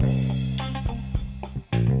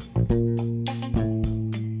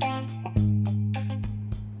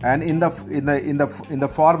and in the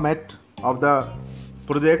format of the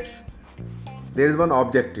projects there is one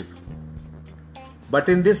objective. But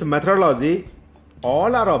in this methodology,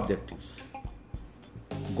 all are objectives.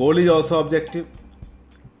 Goal is also objective,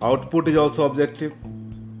 output is also objective,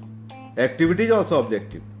 activity is also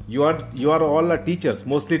objective. You are all teachers,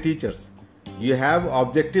 mostly teachers. You have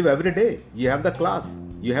objective every day. You have the class.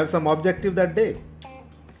 You have some objective that day.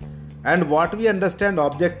 And what we understand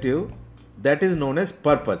objective, that is known as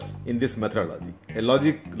purpose in this methodology, a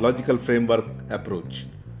logical framework approach.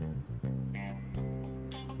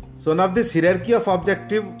 So now this hierarchy of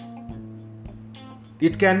objective,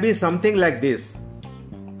 it can be something like this.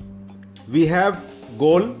 We have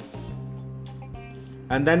goal,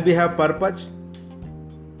 and then we have purpose,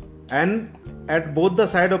 and at both the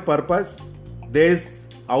side of purpose there is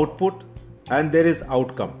output and there is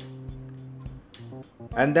outcome.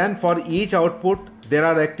 And then for each output there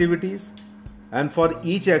are activities, and for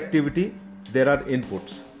each activity there are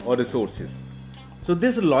inputs or resources. So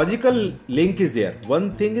this logical link is there.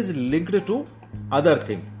 One thing is linked to other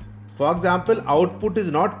thing. For example, output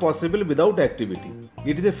is not possible without activity.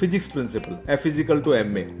 It is a physics principle, F is equal to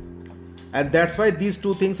ma. And that's why these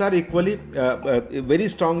two things are equally, very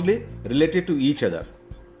strongly related to each other.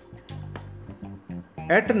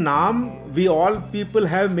 At NAM, we all people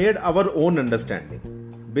have made our own understanding.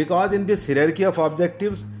 Because in this hierarchy of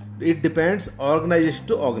objectives, it depends organization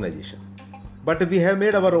to organization. But we have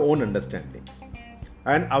made our own understanding.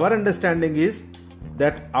 And our understanding is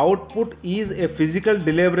that output is a physical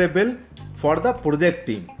deliverable for the project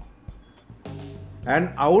team.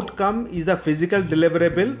 And outcome is the physical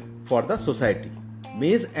deliverable for the society.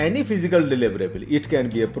 Means any physical deliverable. It can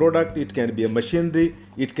be a product, it can be a machinery,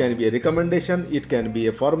 it can be a recommendation, it can be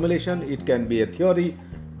a formulation, it can be a theory,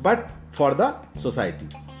 but for the society.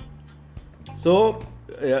 So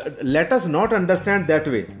let us not understand that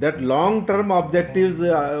way, that long-term objectives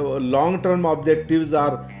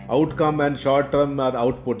are outcome and short-term are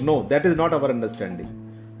output. No, that is not our understanding.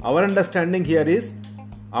 Our understanding here is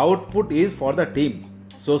output is for the team.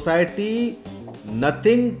 Society,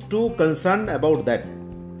 nothing to concern about that.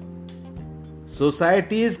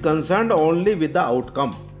 Society is concerned only with the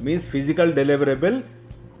outcome, means physical deliverable.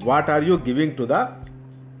 What are you giving to the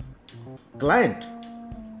client?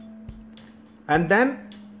 And then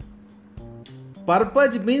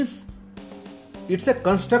purpose means it's a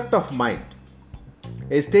construct of mind,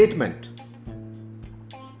 a statement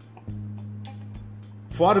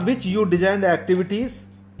for which you design the activities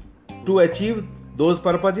to achieve those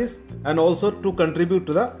purposes and also to contribute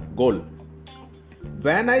to the goal.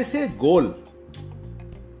 When I say goal,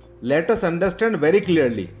 let us understand very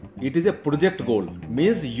clearly, it is a project goal,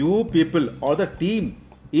 means you people or the team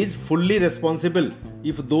is fully responsible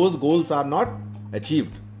if those goals are not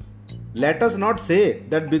achieved. Let us not say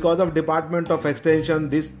that because of Department of Extension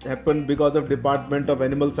this happened, because of Department of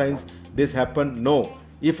Animal Science this happened. No,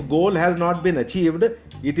 if goal has not been achieved,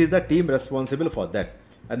 it is the team responsible for that.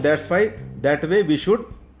 And that's why that way we should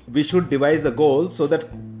devise the goal so that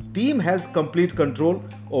team has complete control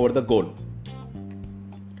over the goal.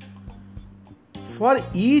 For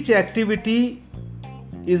each activity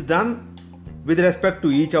is done with respect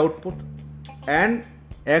to each output, and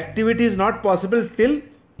activity is not possible till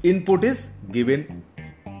input is given.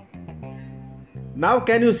 Now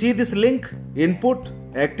can you see this link? Input,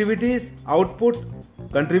 activities, output,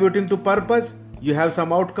 contributing to purpose, you have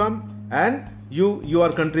some outcome, and you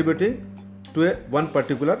are contributing to one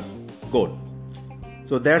particular goal.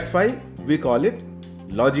 So that's why we call it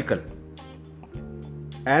logical.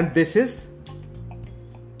 And this is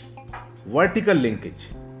vertical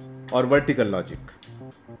linkage or vertical logic.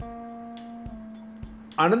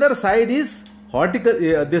 Another side is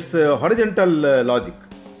horizontal logic.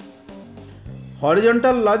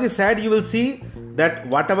 Horizontal logic side, you will see that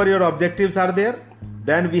whatever your objectives are there,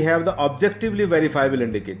 then we have the objectively verifiable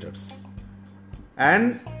indicators.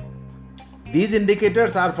 And these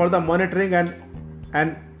indicators are for the monitoring and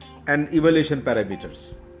evaluation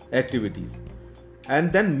parameters, activities.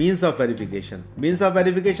 And then means of verification. Means of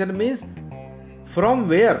verification means from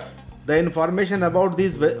where the information about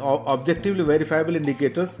these objectively verifiable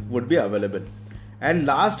indicators would be available. And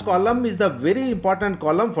last column is the very important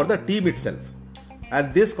column for the team itself.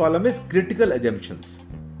 And this column is critical assumptions.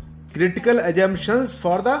 Critical assumptions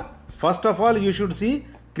for the, first of all, you should see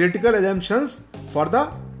critical assumptions for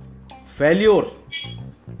the failure.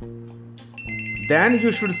 Then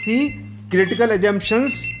you should see critical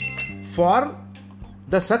assumptions for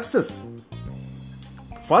the success.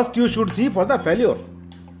 First you should see for the failure,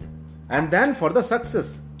 and then for the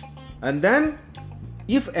success, and then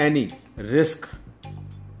if any risk,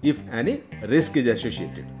 if any risk is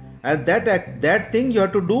associated. And that thing you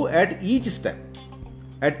have to do at each step,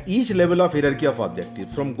 at each level of hierarchy of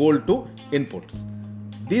objectives, from goal to inputs.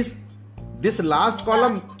 This last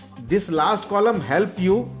column help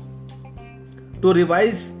you to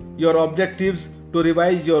revise your objectives, to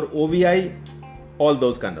revise your OVI, all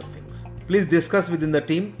those kind of things. Please discuss within the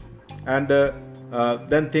team, and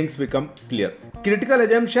then things become clear. Critical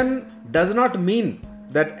assumption does not mean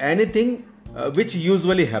that anything which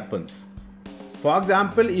usually happens. For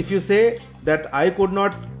example, if you say that I could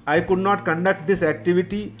not conduct this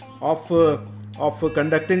activity of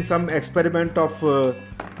conducting some experiment of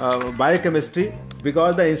biochemistry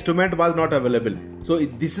because the instrument was not available. So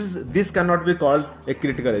this cannot be called a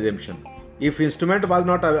critical assumption. If instrument was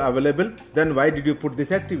not available, then why did you put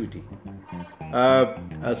this activity?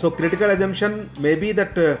 So critical assumption may be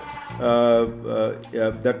that that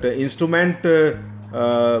instrument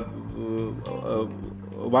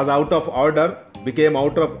was out of order, became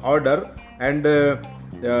out of order, and the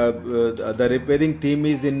repairing team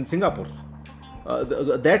is in Singapore.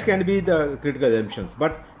 That can be the critical assumptions,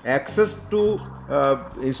 but access to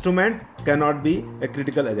instrument cannot be a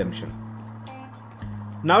critical assumption.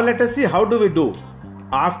 Now let us see how do we do.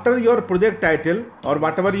 After your project title or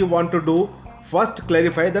whatever you want to do, first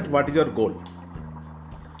clarify that what is your goal.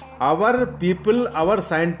 Our people, our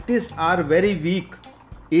scientists are very weak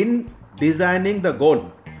in designing the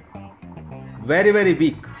goal. Very, very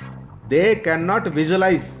weak. They cannot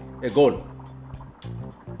visualize a goal.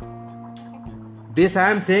 This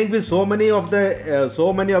I am saying with so many of the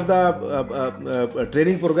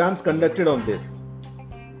training programs conducted on this.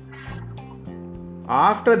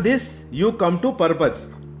 After this, you come to purpose.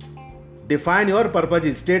 Define your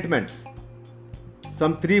purpose statements.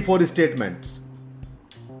 Some 3-4 statements.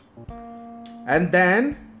 And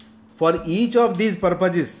then for each of these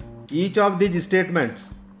purposes, each of these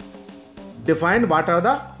statements, define what are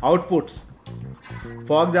the outputs.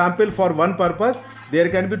 For example, for one purpose, there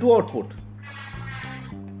can be 2 outputs.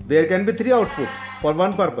 There can be 3 outputs for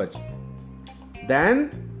one purpose.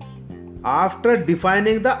 Then, after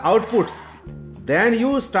defining the outputs, then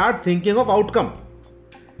you start thinking of outcome.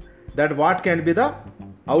 That what can be the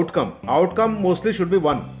outcome? Outcome mostly should be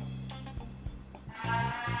 1.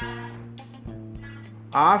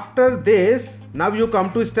 After this, now you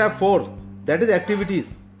come to step 4, that is activities.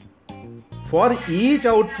 For each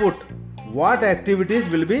output, what activities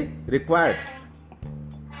will be required?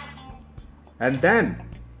 And then,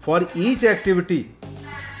 for each activity,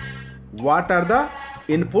 what are the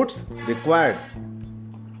inputs required?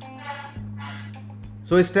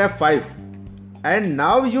 So step 5. And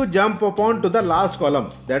now you jump upon to the last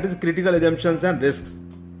column, that is critical assumptions and risks.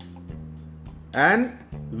 And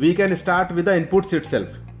we can start with the inputs itself.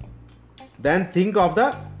 Then think of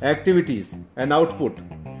the activities and output.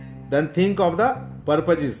 Then think of the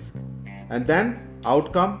purposes. And then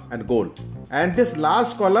outcome and goal. And this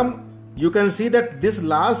last column, you can see that this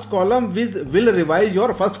last column will revise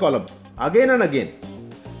your first column again and again.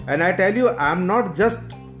 And I tell you, I am not just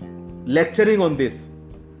lecturing on this.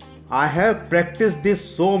 I have practiced this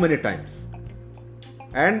so many times.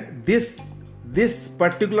 And this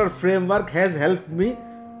particular framework has helped me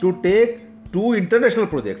to take 2 international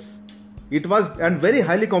projects. It was and very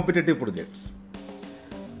highly competitive projects.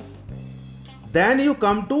 Then you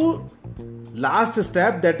come to last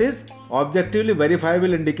step, that is objectively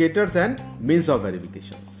verifiable indicators and means of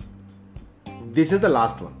verifications. This is the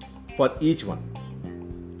last one for each one.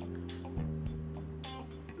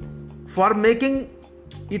 For making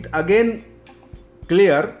it again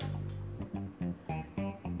clear,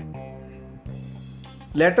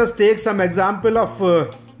 let us take some example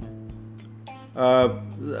of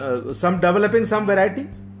some developing some variety.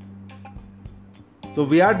 So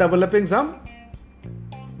we are developing some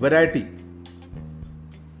variety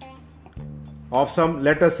of some,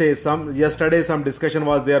 let us say yesterday some discussion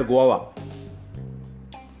was there, guava.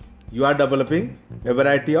 You are developing a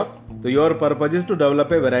variety of, so your purpose is to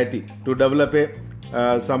develop a variety, to develop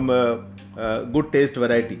some good taste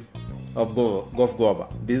variety of guava.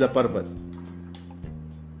 This is the purpose.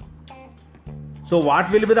 So what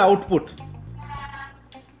will be the output?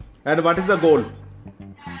 And what is the goal?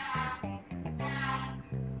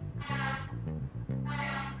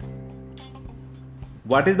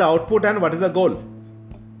 What is the output and what is the goal?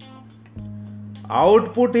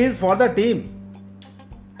 Output is for the team.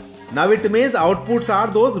 Now it means outputs are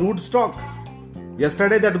those root stock.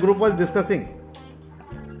 Yesterday that group was discussing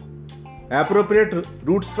appropriate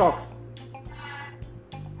root stocks,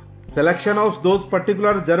 selection of those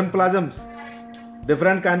particular germplasms,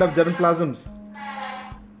 different kind of germplasms.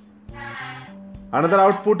 Another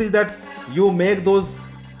output is that you make those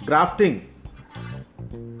grafting,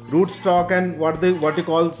 rootstock and what you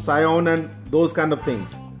call scion and those kind of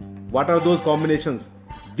things. What are those combinations?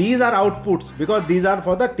 These are outputs because these are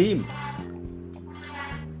for the team.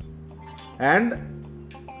 And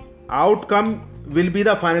outcome will be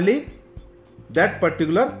the finally that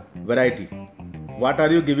particular variety. What are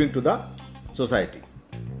you giving to the society?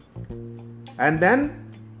 And then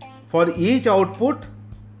for each output,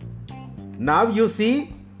 now you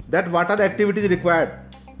see that what are the activities required.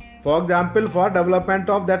 For example, for development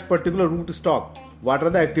of that particular rootstock, what are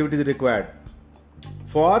the activities required?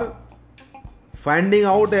 For finding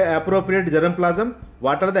out the appropriate germplasm,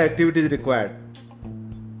 what are the activities required?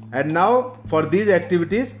 And now for these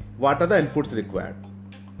activities, what are the inputs required?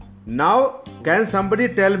 Now, can somebody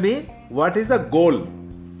tell me what is the goal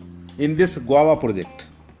in this guava project?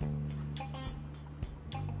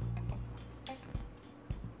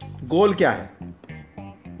 गोल क्या है?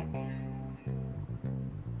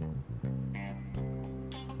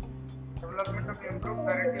 Development of improved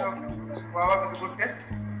variety of guava with good taste.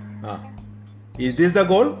 Is this the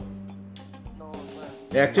goal? No,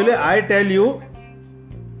 sir. Actually, I tell you,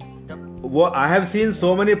 I have seen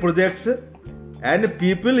so many projects and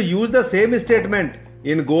people use the same statement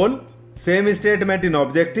in goal, same statement in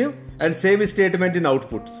objective and same statement in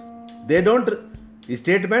outputs. They don't,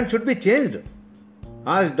 statement should be changed.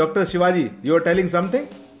 Dr. Shivaji, you are telling something?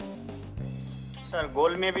 Sir,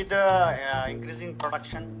 goal may be the increasing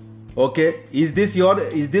production. Okay, is this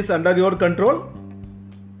under your control?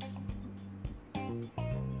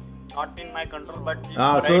 Not in my control, but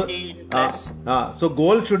variety in place. So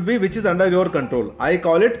goal should be which is under your control. I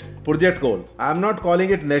call it project goal. I am not calling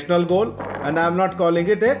it national goal and I am not calling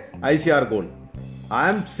it a ICR goal. I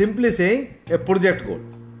am simply saying a project goal.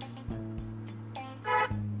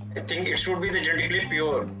 I think it should be the genetically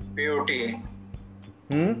pure, POT.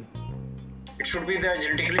 It should be the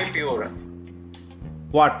genetically pure.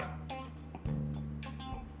 What?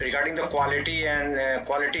 Regarding the quality and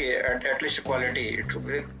quality, at least quality, it should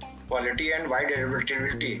be quality and wide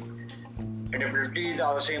adaptability. Adaptability is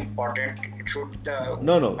also important. It should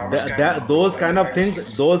those kind of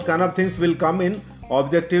things will come in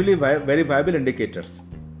objectively very viable indicators.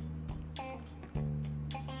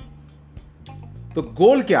 तो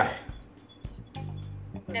गोल क्या है?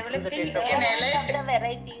 Developing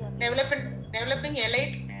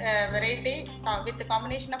elite variety with the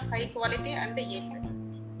combination of high quality and yield.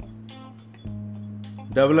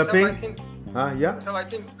 Developing. So I think, yeah. So I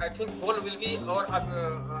think goal will be our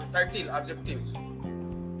title objective.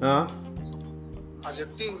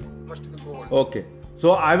 Objective must be goal. Okay.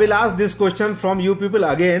 So I will ask this question from you people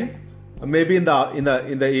again, maybe in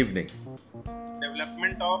the evening.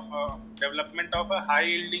 Development of a high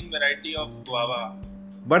yielding variety of guava.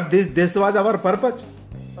 But this was our purpose.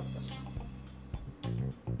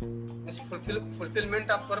 This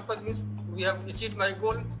fulfillment of purpose means we have achieved my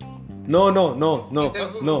goal. No. We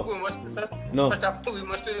must, sir. No. First of all, we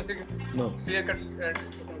must clear cut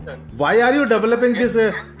sir. Why are you developing this?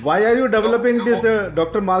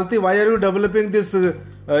 Dr. Malti? Why are you developing this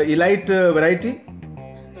elite variety?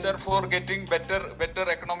 Sir, for getting better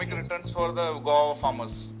economic returns for the guava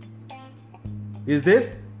farmers. Is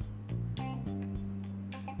this?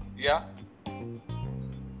 Yeah.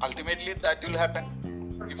 Ultimately, that will happen.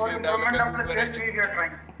 For improvement of the taste, we are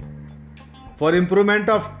trying. For improvement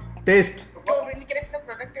of taste. To increase the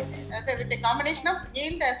productivity, with the combination of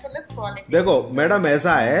yield as well as quality. देखो madam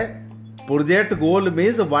ऐसा है, project goal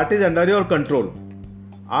means what is under your control.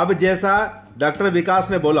 अब जैसा doctor विकास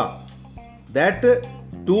ने बोला that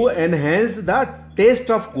to enhance the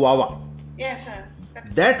test of guava. Yes, sir.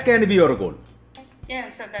 That can be your goal.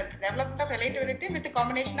 Yes, sir. That development of elite variety with the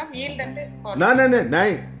combination of yield and quality.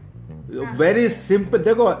 नहीं. Very simple.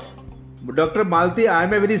 देखो doctor Malti, I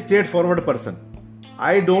M a very straight forward person.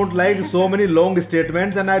 I don't like so many long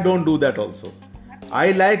statements and I don't do that also. I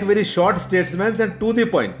like very short statements and to the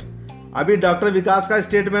point. अभी doctor विकास का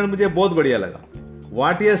statement मुझे बहुत बढ़िया लगा.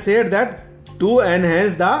 What he has said that to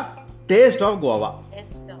enhance the taste of guava.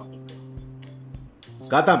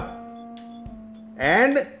 खत्म.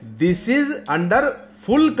 And this is under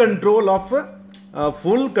full control of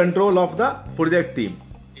the project team.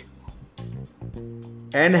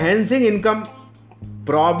 Enhancing income.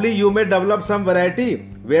 Probably you may develop some variety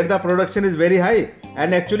where the production is very high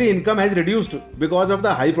and actually income has reduced because of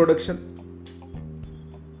the high production.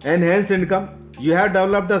 Enhanced income. You have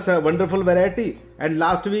developed this wonderful variety and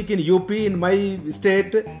last week in UP, in my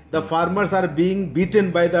state, the farmers are being beaten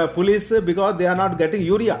by the police because they are not getting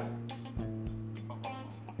urea.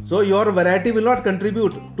 So your variety will not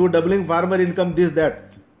contribute to doubling farmer income, this,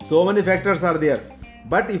 that. So many factors are there.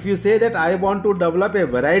 But if you say that I want to develop a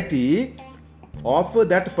variety of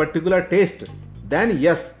that particular taste, then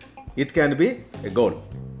yes, it can be a goal.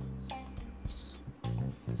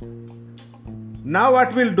 Now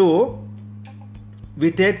what we'll do,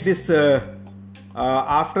 we take this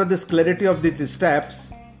after this clarity of these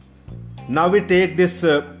steps. Now we take this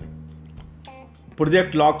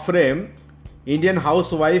project log frame, Indian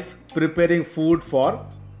housewife preparing food for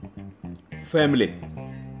family.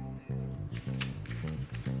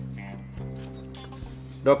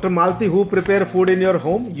 Dr. Malti, who prepare food in your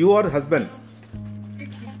home, you or husband?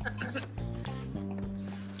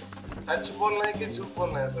 सच बोलना है कि झूठ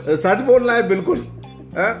बोलना है sir? सच बोलना है बिल्कुल.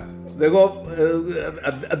 देखो,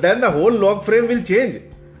 then the whole log frame will change.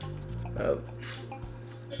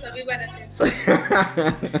 सभी बनाते हैं.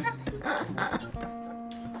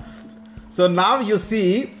 So now you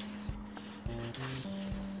see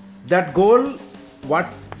that goal,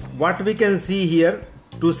 what we can see here,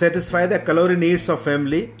 to satisfy the calorie needs of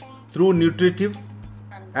family through nutritive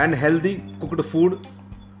and healthy cooked food,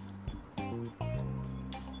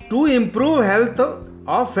 to improve health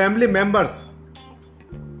of family members.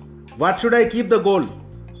 What should I keep the goal?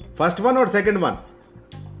 First one or second one?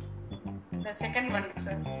 The second one,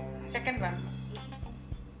 sir. Second one.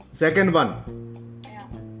 Second one. Yeah.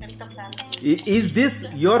 Health of family. Is this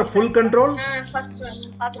your full control? First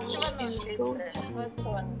one. First one only, sir. First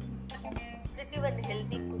one. Nutritive and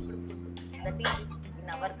healthy cooked food. That is in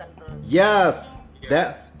our control. Yes.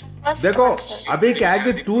 देखो अभी क्या है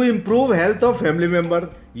कि to improve health of family members,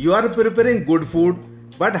 you are preparing good food,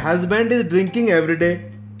 but husband is drinking every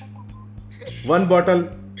day one bottle.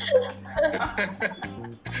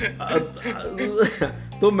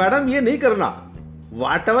 तो madam ये नहीं करना.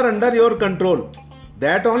 Whatever under your control,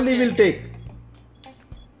 that only will take.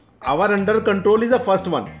 Our under control is the first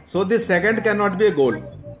one, so the second cannot be a goal.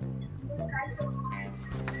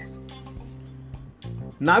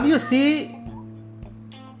 Now you see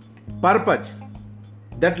purpose,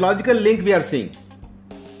 that logical link we are seeing.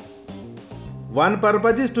 One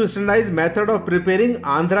purpose is to standardize method of preparing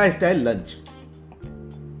Andhra style lunch.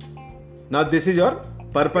 Now this is your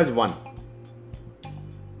purpose 1.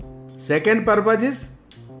 Second purpose is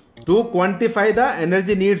to quantify the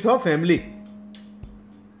energy needs of family.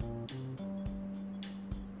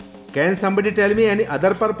 Can somebody tell me any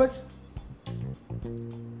other purpose?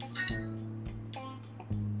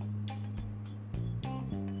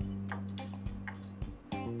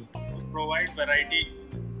 Provide variety.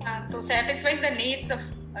 To satisfy the needs of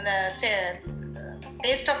the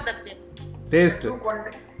taste of the Taste. To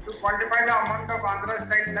quantify the amount of Andhra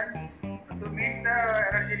style lunch to meet the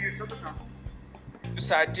energy needs of the family. To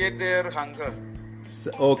satiate their hunger.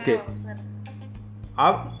 Okay.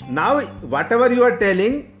 Now whatever you are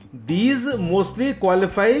telling, these mostly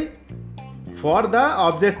qualify for the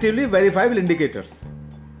objectively verifiable indicators.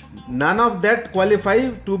 None of that qualify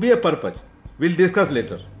to be a purpose. We'll discuss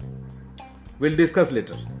later.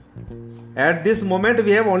 At this moment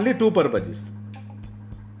we have only two purposes: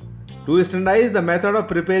 to standardize the method of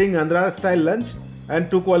preparing Andhra style lunch and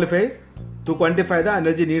to quantify the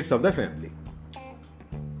energy needs of the family.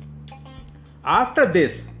 After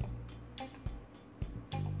this,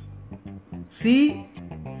 see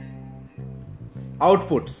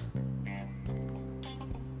outputs.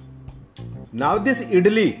 Now this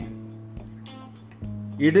idli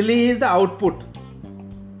is the output,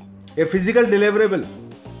 a physical deliverable.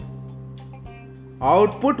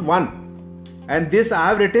 Output 1, and this I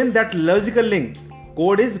have written that logical link.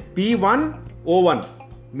 Code is P1O1,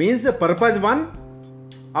 means purpose 1,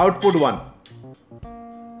 output 1.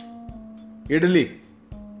 Idli.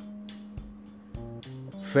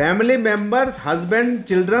 Family members, husband,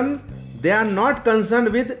 children, they are not concerned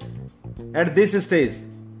with at this stage.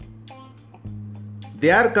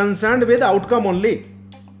 They are concerned with outcome only.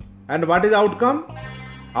 And what is outcome?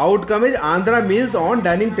 Outcome is Andhra meals on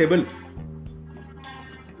dining table.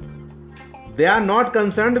 They are not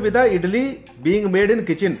concerned with the idli being made in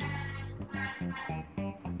kitchen.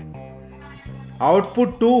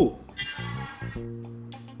 Output 2,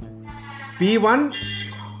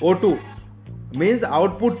 P1O2, means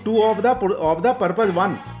output 2 of the purpose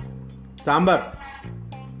 1, sambar.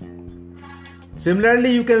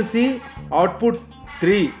 Similarly you can see output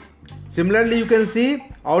 3. Similarly you can see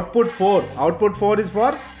output 4. Output 4 is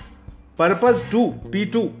for purpose 2,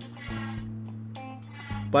 P2.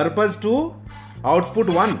 Purpose 2, output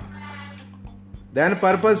 1. Then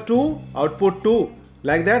purpose 2, output 2.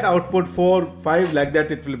 Like that, output 4, 5, like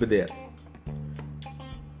that it will be there.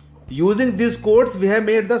 Using these codes we have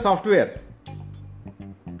made the software.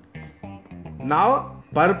 Now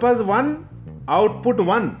purpose 1, output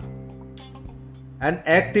 1, and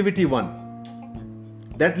activity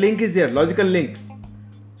 1. That link is there, logical link.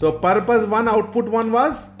 So purpose 1, output 1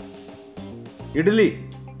 was idli.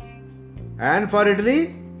 And for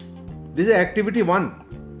idli, this is activity 1.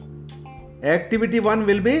 Activity 1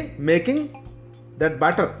 will be making that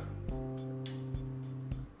batter.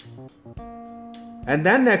 And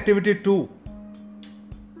then activity 2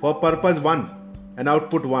 for purpose 1 and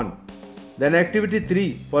output 1. Then activity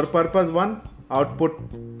 3 for purpose 1, output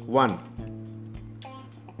 1.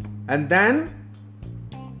 And then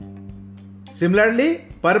similarly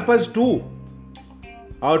purpose 2,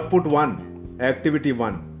 output 1, activity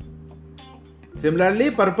 1.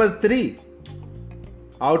 Similarly purpose 3,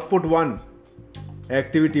 output 1,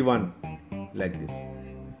 activity 1, like this.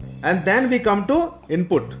 And then we come to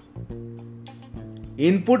input.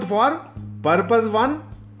 Input for purpose 1,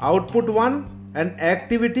 output 1 and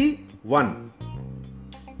activity 1.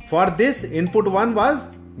 For this input 1 was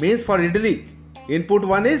means for idli. Input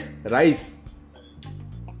 1 is rice.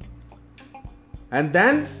 And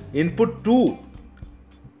then input 2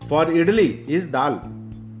 for idli is dal.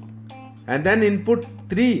 And then input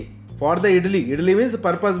 3 for the idli. Idli means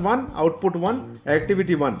purpose 1, output 1,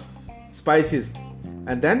 activity 1, spices.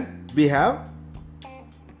 And then we have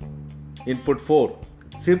input 4.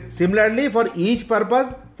 Similarly for each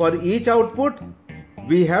purpose, for each output,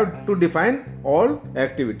 we have to define all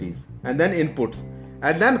activities and then inputs.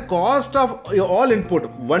 And then cost of all input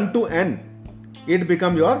 1 to n, it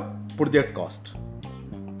become your project cost.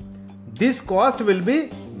 This cost will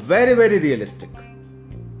be very, very realistic.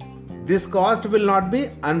 This cost will not be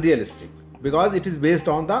unrealistic because it is based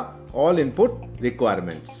on the all input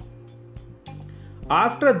requirements.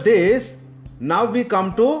 After this, now we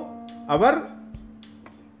come to our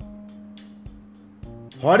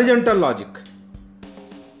horizontal logic.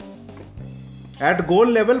 At goal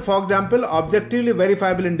level, for example, objectively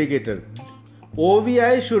verifiable indicator.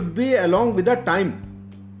 OVI should be along with the time.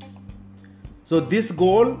 So this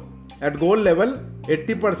goal, at goal level,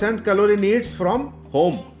 80% calorie needs from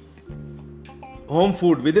home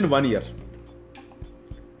food within 1 year.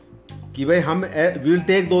 We will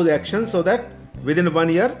take those actions so that within 1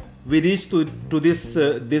 year we reach to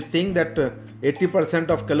this thing that 80%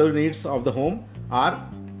 of calorie needs of the home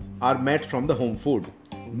are met from the home food.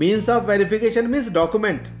 Means of verification means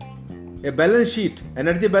document. A balance sheet,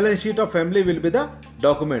 energy balance sheet of family will be the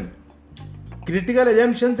document. Critical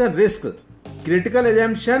assumptions and risk. Critical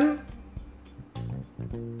assumption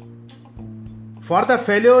for the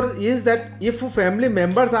failure is that if family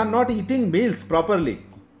members are not eating meals properly,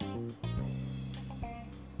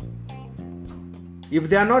 if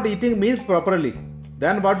they are not eating meals properly,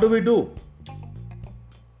 then what do we do?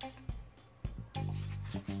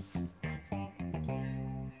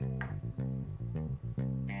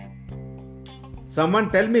 Someone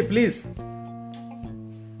tell me, please.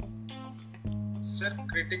 Sir,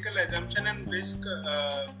 critical assumption and risk,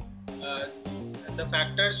 the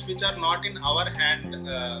factors which are not in our hand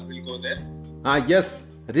will go there. Yes,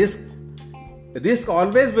 risk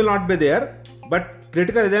always will not be there, but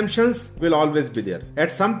critical assumptions will always be there.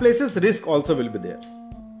 At some places, risk also will be there.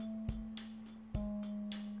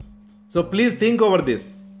 So please think over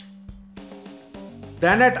this.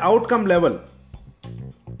 Then at outcome level,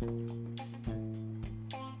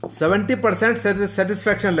 70%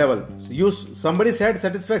 satisfaction level. Somebody said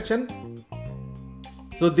satisfaction.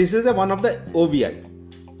 So this is one of the OVI.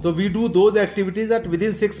 So we do those activities that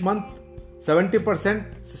within 6 months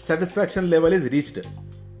 70% satisfaction level is reached.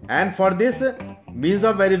 And for this, means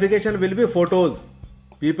of verification will be photos.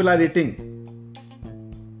 People are eating.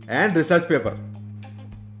 And research paper.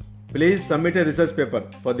 Please submit a research paper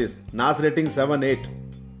for this. NAS rating 7, 8.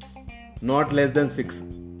 Not less than 6.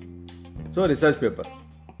 So research paper.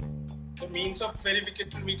 The means of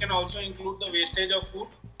verification, we can also include the wastage of food.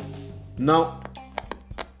 Now,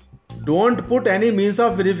 don't put any means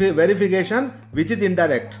of verification which is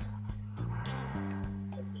indirect.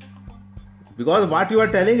 Because what you are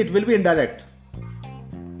telling, it will be indirect.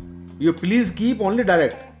 You please keep only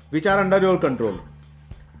direct, which are under your control.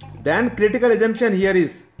 Then critical assumption here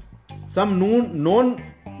is some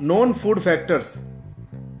known food factors.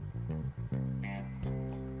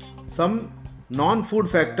 Some non-food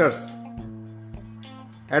factors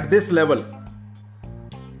at this level.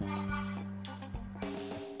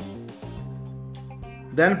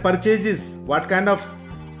 Then purchases, what kind of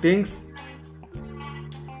things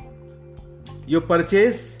you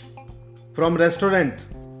purchase from restaurant.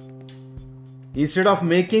 Instead of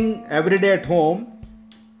making every day at home,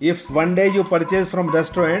 if one day you purchase from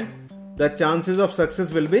restaurant, the chances of success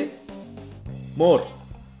will be more.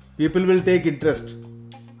 People will take interest.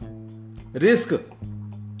 Risk.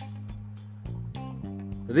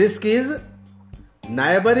 Risk is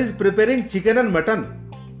neighbor is preparing chicken and mutton.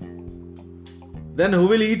 Then who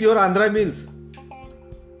will eat your Andhra meals?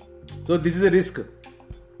 So this is a risk.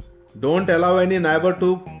 Don't allow any neighbor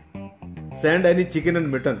to send any chicken and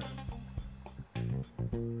mutton.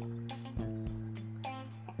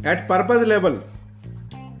 At purpose level,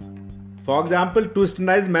 for example, to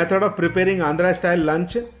standardize method of preparing Andhra style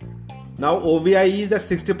lunch, now OVI is that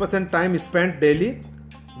 60% time spent daily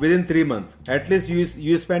within 3 months. At least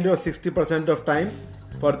you spend your 60% of time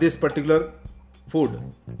for this particular food.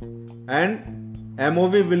 And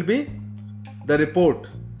MOV will be the report.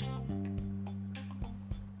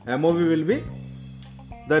 MOV will be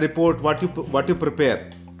the report what you prepare.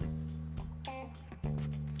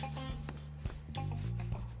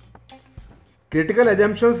 Critical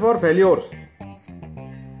assumptions for failures.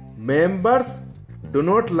 Members do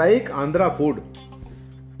not like Andhra food.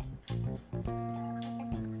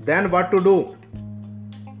 Then what to do?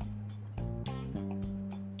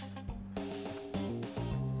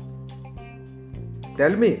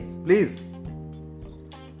 Tell me, please.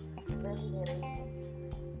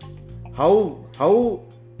 How?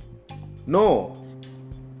 No.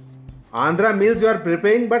 Andhra meals you are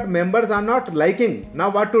preparing, but members are not liking. Now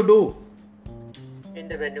what to do? Change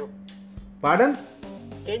the menu. Pardon?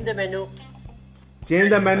 Change the menu. Change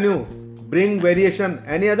the menu. Bring variation.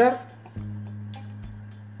 Any other?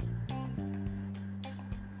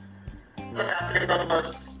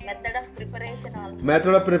 Method of preparation also.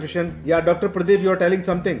 Method of preparation. Yeah, Dr. Pradeep, you are telling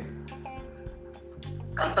something.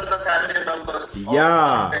 Consult the family members.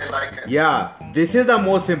 Yeah. This is the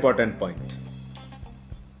most important point.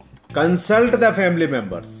 Consult the family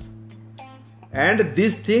members. And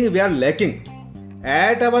this thing we are lacking.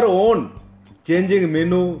 At our own, changing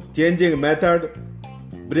menu, changing method,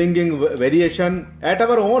 bringing variation at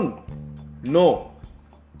our own. No.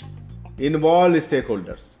 Involve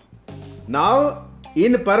stakeholders. Now,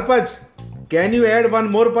 in purpose, can you add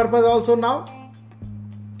one more purpose also now?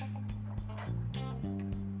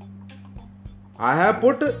 I have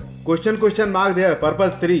put question mark there,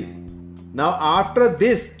 purpose 3. Now, after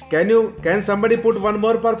this, can somebody put one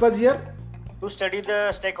more purpose here? To study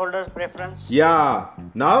the stakeholders' preference. Yeah.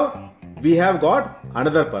 Now we have got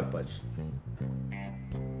another purpose.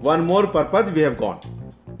 One more purpose we have got.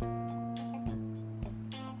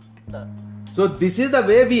 Sir. So this is the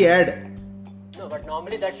way we add. No, but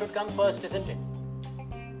normally that should come first, isn't it?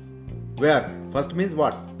 Where? First means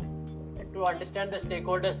what? To understand the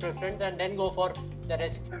stakeholders' preference and then go for the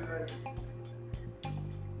rest.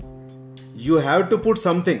 You have to put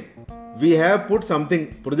something. We have put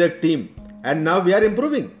something, project team. And now we are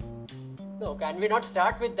improving. No, can we not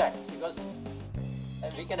start with that? Because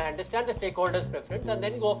we can understand the stakeholders' preference and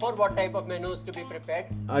then go for what type of menus to be prepared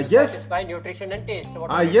to yes. satisfy nutrition and taste.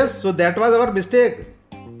 Yes, so that was our mistake.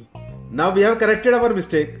 Now we have corrected our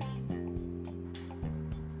mistake.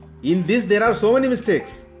 In this there are so many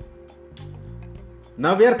mistakes.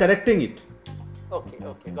 Now we are correcting it. Okay,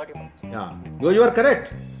 got your point. Yeah, you are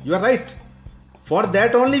correct. You are right. For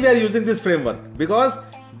that only we are using this framework, because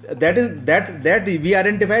that we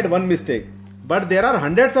identified one mistake, but there are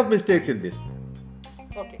hundreds of mistakes in this.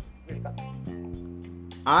 Okay, will come.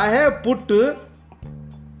 I have put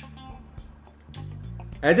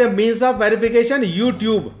as a means of verification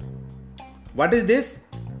YouTube. What is this?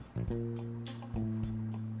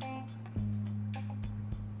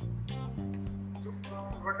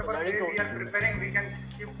 Whatever way we are preparing, we can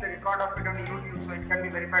keep the record of it on YouTube, so it can be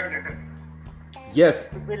verified later. Yes.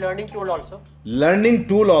 It will be learning tool also. Learning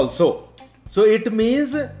tool also. So it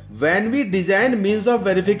means when we design means of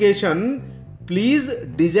verification, please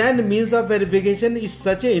design means of verification is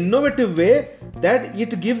such an innovative way that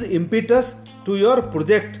it gives impetus to your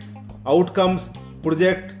project outcomes,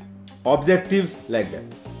 project objectives, like that.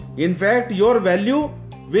 In fact, your value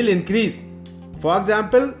will increase. For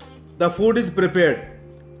example, the food is prepared.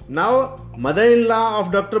 Now, mother-in-law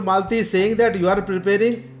of Dr. Malti is saying that you are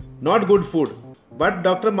preparing not good food. But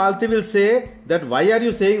Dr. Malti will say that why are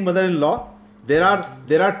you saying mother-in-law? There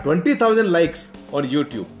are 20,000 likes on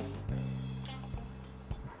YouTube.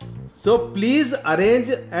 So please arrange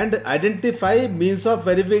and identify means of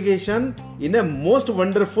verification in a most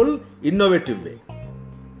wonderful, innovative way.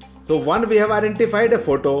 So one, we have identified a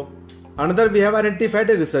photo, another we have identified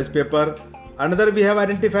a research paper, another we have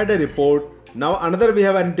identified a report, now another we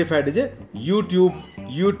have identified is a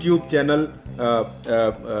YouTube channel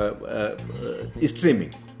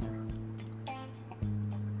streaming.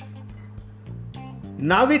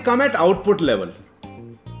 Now we come at output level.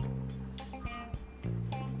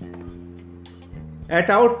 At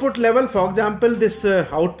output level, for example, this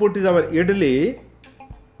output is our idli.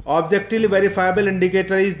 objectively verifiable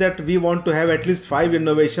indicator is that we want to have at least 5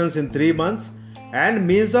 innovations in 3 months, and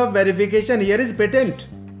means of verification here is patent.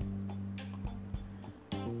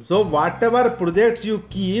 So whatever projects you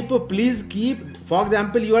keep, please keep. For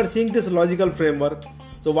example, you are seeing this logical framework.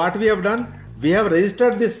 So what we have done, we have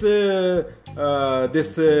registered this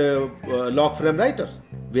log frame writer.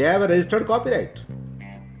 We have a registered copyright,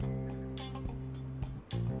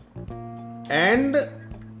 and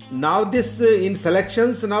now this in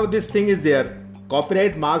selections, now this thing is there,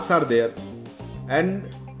 copyright marks are there,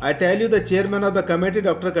 and I tell you, the chairman of the committee,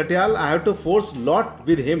 Dr. Katyal, I have to force lot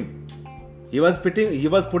with him. He was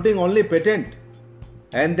putting only patent,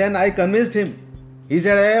 and then I convinced him. He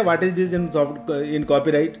said, hey, what is this in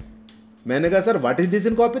copyright? मैंने कहा, sir, what is this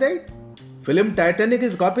in copyright? Film Titanic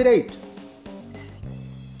is copyright.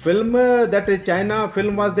 Film that China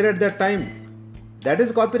film was there at that time, that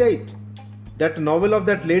is copyright. That novel of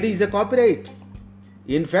that lady is a copyright.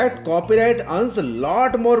 In fact, copyright earns a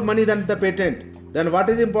lot more money than the patent. Then what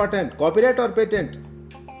is important, copyright or patent?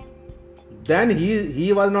 Then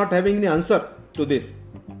he was not having any answer to this.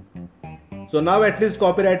 So now at least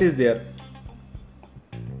copyright is there.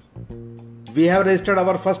 We have registered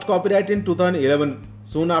our first copyright in 2011,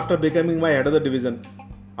 soon after becoming my head of the division.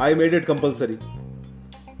 I made it compulsory.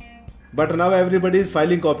 But now everybody is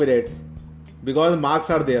filing copyrights because marks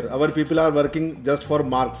are there. Our people are working just for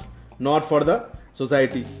marks, not for the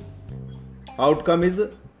society. Outcome is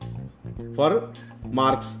for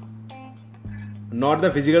marks, not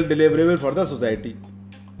the physical deliverable for the society.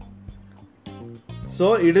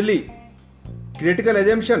 So idli, critical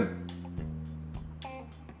assumption.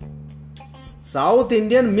 South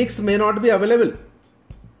Indian mix may not be available.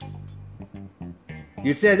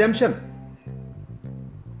 It's an assumption.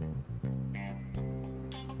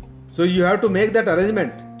 So you have to make that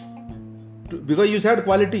arrangement because you said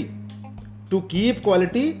quality. To keep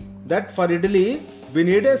quality, that for idli we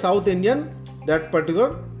need a South Indian, that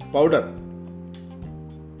particular powder.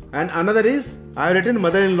 And another is, I have written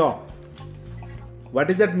mother-in-law. What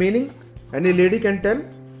is that meaning? Any lady can tell?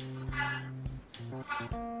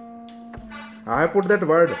 I have put that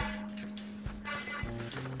word.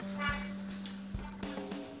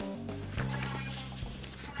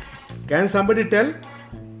 Can somebody tell?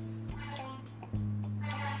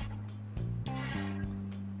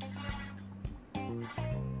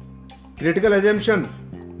 Critical assumption.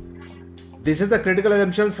 This is the critical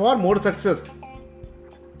assumptions for more success,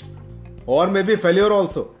 or maybe failure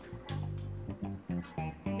also.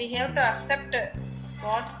 We have to accept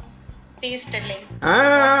what she is telling.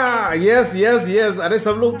 Yes. अरे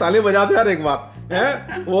सब लोग ताली बजा दो यार एक बार.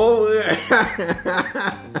 वो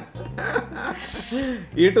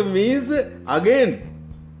it means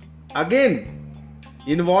again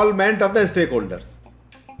involvement of the stakeholders.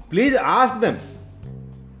 Please ask them.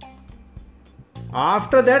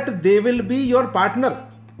 After that, they will be your partner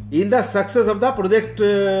in the success of the project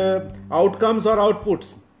outcomes or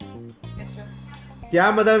outputs. Yes, sir.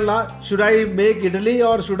 क्या mother-in-law, should I make idli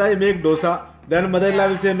or should I make dosa? Then mother-in-law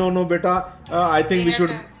will say, no beta, I think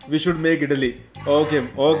we should make idli.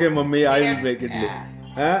 Okay mummy, I will make idli.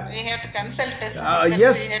 We have to consult us.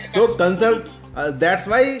 Yes, so consult. That's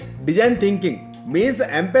why design thinking means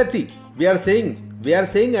empathy. We are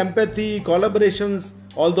saying empathy, collaborations,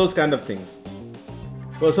 all those kind of things.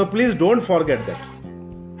 So please don't forget that.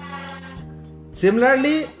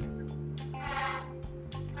 Similarly,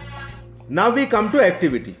 now we come to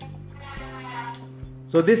activity.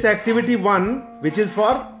 So this activity 1, which is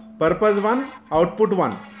for purpose 1, output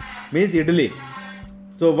 1, means idli.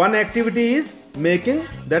 So one activity is making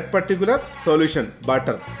that particular solution,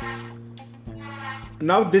 butter.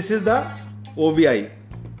 Now this is the OVI.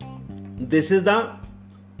 This is the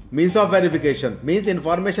means of verification. Means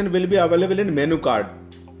information will be available in menu card.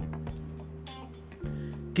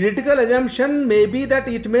 Critical assumption may be that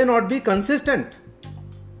it may not be consistent.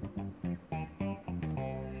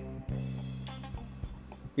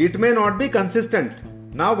 It may not be consistent.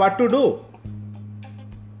 Now what to do?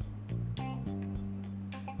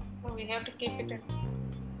 We have to keep it in.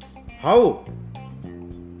 How?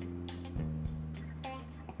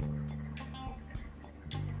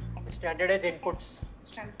 Standardized inputs.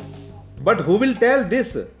 But who will tell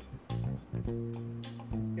this?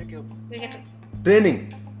 YouTube. We have to. Training.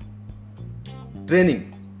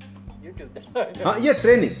 YouTube. Yeah,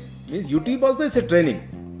 training. Means YouTube also is a training.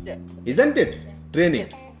 Yeah. Isn't it? Training.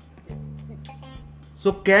 Yes.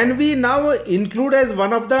 So can we now include as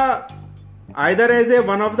one of the, either as a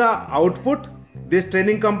one of the output, this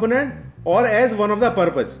training component, or as one of the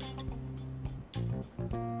purpose?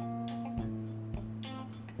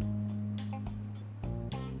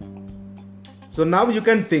 So now you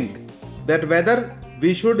can think that whether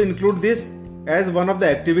we should include this as one of the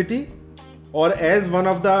activity or as one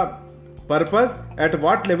of the purpose, at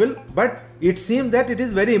what level, but it seems that it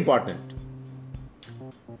is very important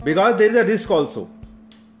because there is a risk also,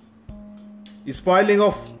 spoiling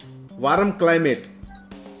of warm climate.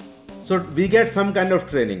 So we get some kind of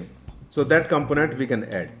training, so that component we can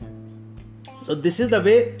add. So this is the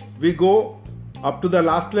way we go up to the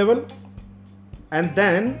last level, and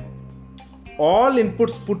then all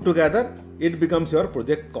inputs put together, it becomes your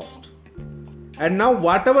project cost. And now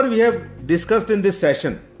whatever we have discussed in this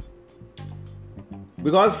session,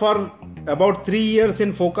 because for about 3 years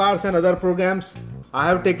in FOCARS and other programs, I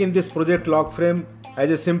have taken this project Logframe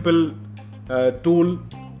as a simple tool,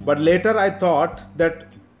 but later I thought that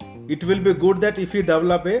it will be good that if you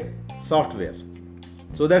develop a software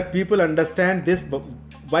so that people understand this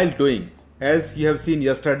while doing, as you have seen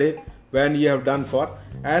yesterday when you have done for,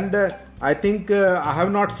 and I think I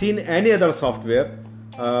have not seen any other software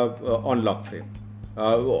on Logframe.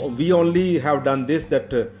 We only have done this,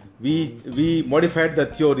 that we modified the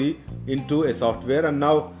theory into a software, and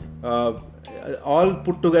now all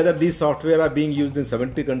put together these software are being used in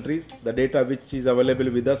 70 countries. The data which is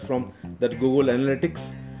available with us from that Google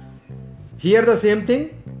Analytics. Here the same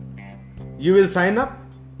thing, you will sign up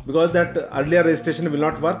because that earlier registration will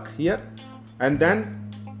not work here, and then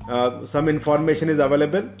some information is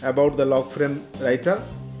available about the Logframe writer,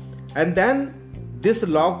 and then this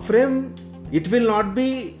Logframe, it will not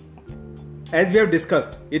be, as we have discussed,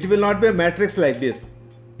 it will not be a matrix like this.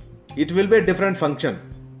 It will be a different function,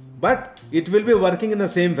 but it will be working in the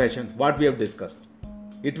same fashion what we have discussed.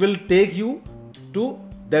 It will take you to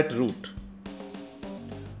that route.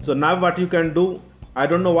 So now what you can do, I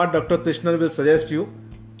don't know what Dr. Krishnan will suggest you,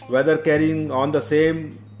 whether carrying on the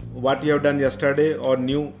same what you have done yesterday or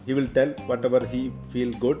new, he will tell whatever he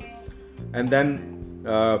feel good. And then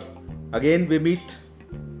again we meet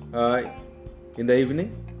in the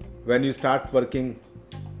evening when you start working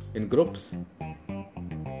in groups.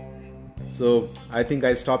 So I think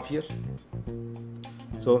I stop here.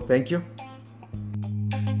 So thank you.